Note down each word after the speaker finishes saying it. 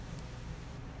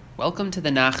Welcome to the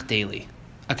Nach Daily,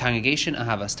 a Congregation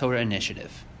Ahavas Torah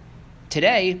initiative.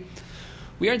 Today,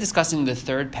 we are discussing the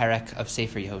third perek of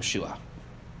Sefer Yehoshua.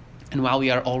 And while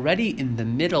we are already in the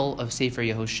middle of Sefer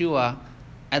Yehoshua,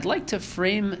 I'd like to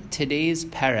frame today's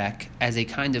perek as a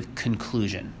kind of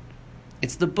conclusion.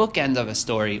 It's the bookend of a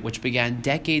story which began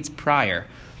decades prior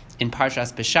in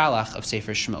Parshas Beshalach of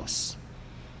Sefer Shmos.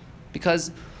 Because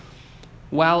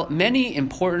while many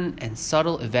important and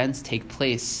subtle events take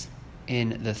place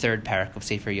in the third perek of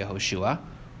Sefer Yehoshua,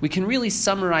 we can really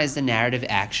summarize the narrative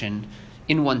action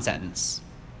in one sentence.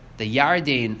 The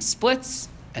Yarden splits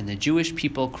and the Jewish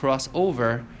people cross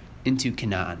over into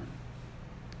Canaan.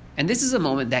 And this is a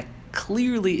moment that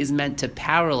clearly is meant to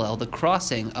parallel the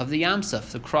crossing of the Yam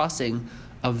Suf, the crossing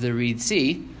of the Red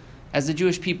Sea, as the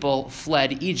Jewish people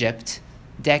fled Egypt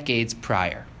decades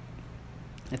prior,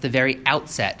 at the very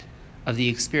outset of the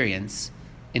experience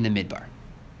in the Midbar.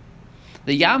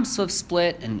 The Yam Suf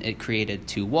split, and it created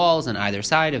two walls on either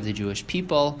side of the Jewish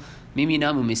people,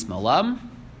 Miminam u'Mismalam.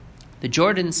 The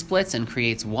Jordan splits and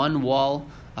creates one wall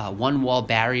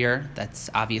barrier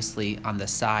that's obviously on the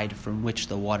side from which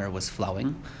the water was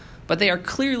flowing. But they are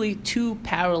clearly two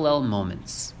parallel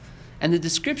moments. And the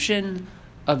description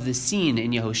of the scene in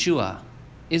Yehoshua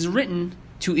is written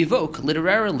to evoke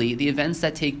literally the events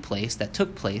that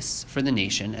took place for the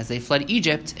nation as they fled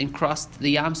Egypt and crossed the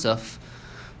Yam Suf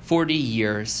 40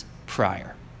 years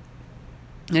prior.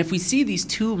 And if we see these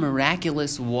two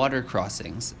miraculous water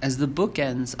crossings as the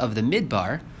bookends of the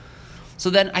Midbar,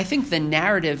 so then I think the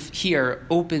narrative here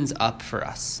opens up for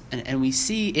us, and we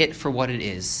see it for what it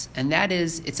is. And that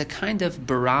is, it's a kind of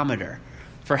barometer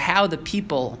for how the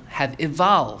people have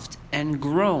evolved and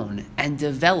grown and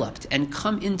developed and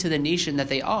come into the nation that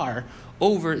they are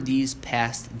over these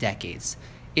past decades.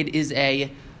 It is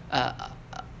a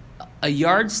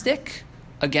yardstick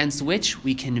against which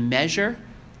we can measure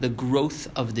the growth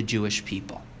of the Jewish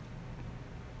people.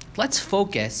 Let's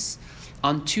focus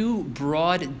on two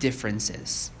broad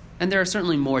differences. And there are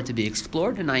certainly more to be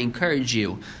explored, and I encourage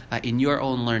you in your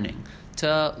own learning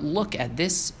to look at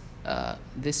this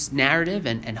narrative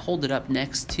and hold it up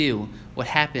next to what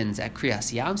happens at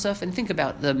Kriyas Yam Suf and think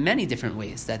about the many different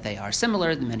ways that they are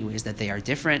similar, the many ways that they are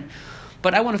different.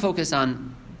 But I want to focus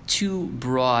on two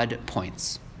broad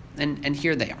points, and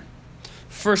here they are.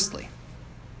 Firstly,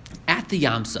 at the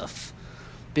Yam Suf,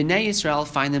 Bnei Yisrael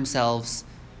find themselves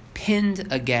pinned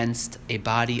against a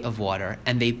body of water,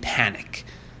 and they panic,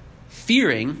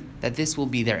 fearing that this will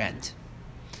be their end.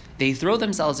 They throw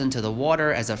themselves into the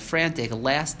water as a frantic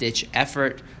last-ditch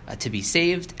effort to be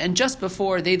saved, and just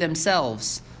before they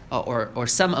themselves, or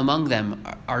some among them,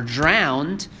 are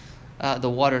drowned, the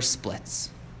water splits.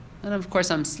 And of course,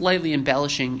 I'm slightly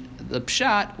embellishing the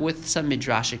pshat with some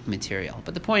midrashic material.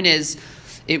 But the point is,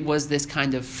 it was this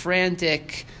kind of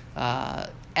frantic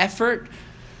effort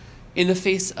in the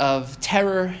face of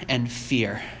terror and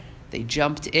fear. They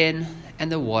jumped in,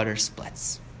 and the water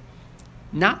splits.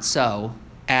 Not so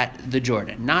at the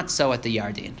Jordan, not so at the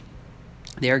Yarden.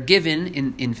 They are given,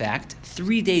 in fact,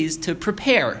 3 days to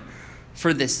prepare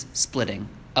for this splitting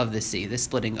of the sea, this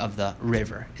splitting of the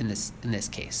river in this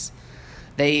case.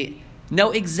 They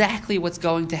know exactly what's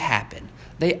going to happen.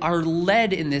 They are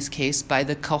led in this case by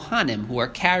the Kohanim, who are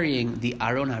carrying the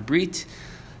Aron HaBrit.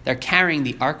 They're carrying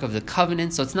the Ark of the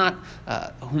Covenant, so it's not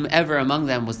whomever among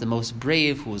them was the most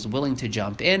brave who was willing to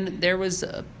jump in. There was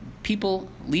spiritual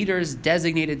leaders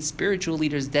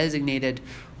designated,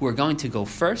 who are going to go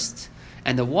first,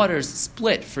 and the waters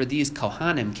split for these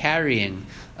Kohanim carrying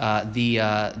the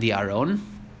Aron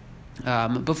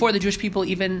before the Jewish people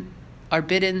even are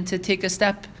bidden to take a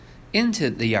step into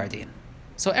the Yarden.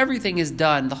 So everything is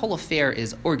done, the whole affair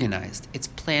is organized, it's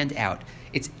planned out,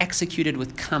 it's executed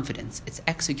with confidence, it's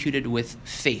executed with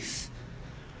faith.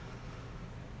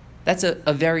 That's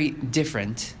a very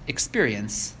different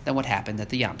experience than what happened at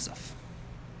the Yam Suf.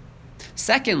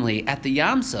 Secondly, at the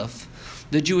Yam Suf,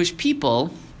 the Jewish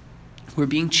people were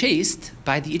being chased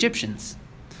by the Egyptians,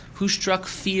 who struck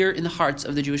fear in the hearts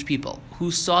of the Jewish people,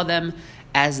 who saw them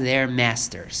as their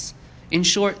masters. In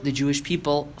short, the Jewish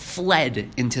people fled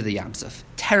into the Yam Suf,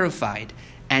 terrified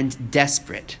and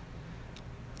desperate.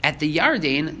 At the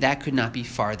Yarden, that could not be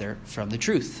farther from the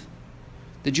truth.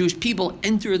 The Jewish people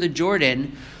enter the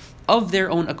Jordan of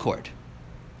their own accord,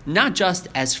 not just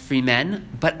as free men,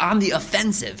 but on the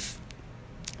offensive.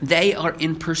 They are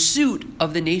in pursuit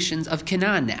of the nations of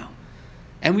Canaan now.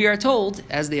 And we are told,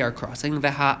 as they are crossing,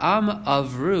 V'ha'am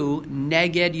avru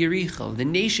neged Yericho. The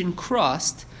nation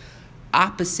crossed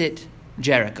opposite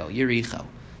Jericho, Yericho.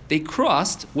 They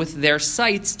crossed with their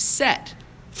sights set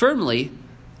firmly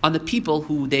on the people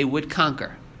who they would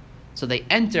conquer. So they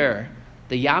enter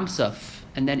the Yam Suf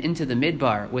and then into the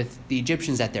Midbar with the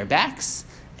Egyptians at their backs,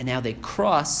 and now they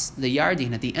cross the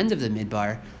Yarden at the end of the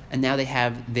Midbar, and now they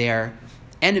have their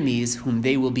enemies whom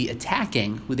they will be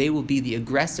attacking, who they will be the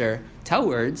aggressor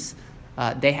towards.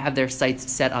 They have their sights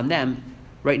set on them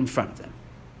right in front of them.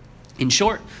 In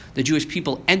short, the Jewish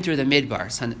people enter the Midbar,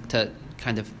 to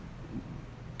kind of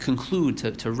conclude,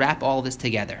 to wrap all this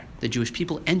together. The Jewish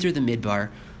people enter the Midbar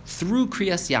through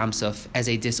Kriyas Yamsuf as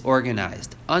a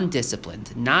disorganized,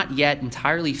 undisciplined, not yet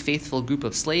entirely faithful group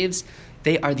of slaves.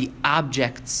 They are the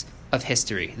objects of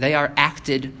history. They are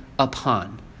acted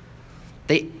upon.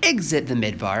 They exit the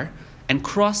Midbar and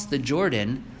cross the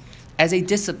Jordan as a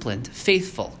disciplined,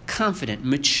 faithful, confident,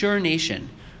 mature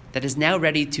nation that is now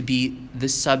ready to be the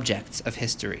subjects of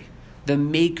history, the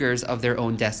makers of their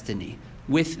own destiny,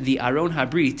 with the Aron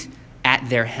HaBrit at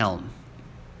their helm.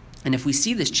 And if we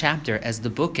see this chapter as the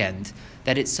bookend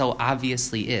that it so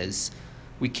obviously is,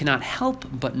 we cannot help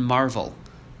but marvel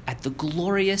at the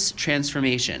glorious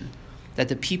transformation that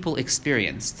the people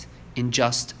experienced in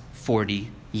just 40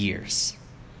 years.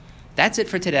 That's it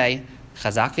for today.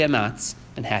 Chazak v'amatz,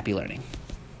 and happy learning.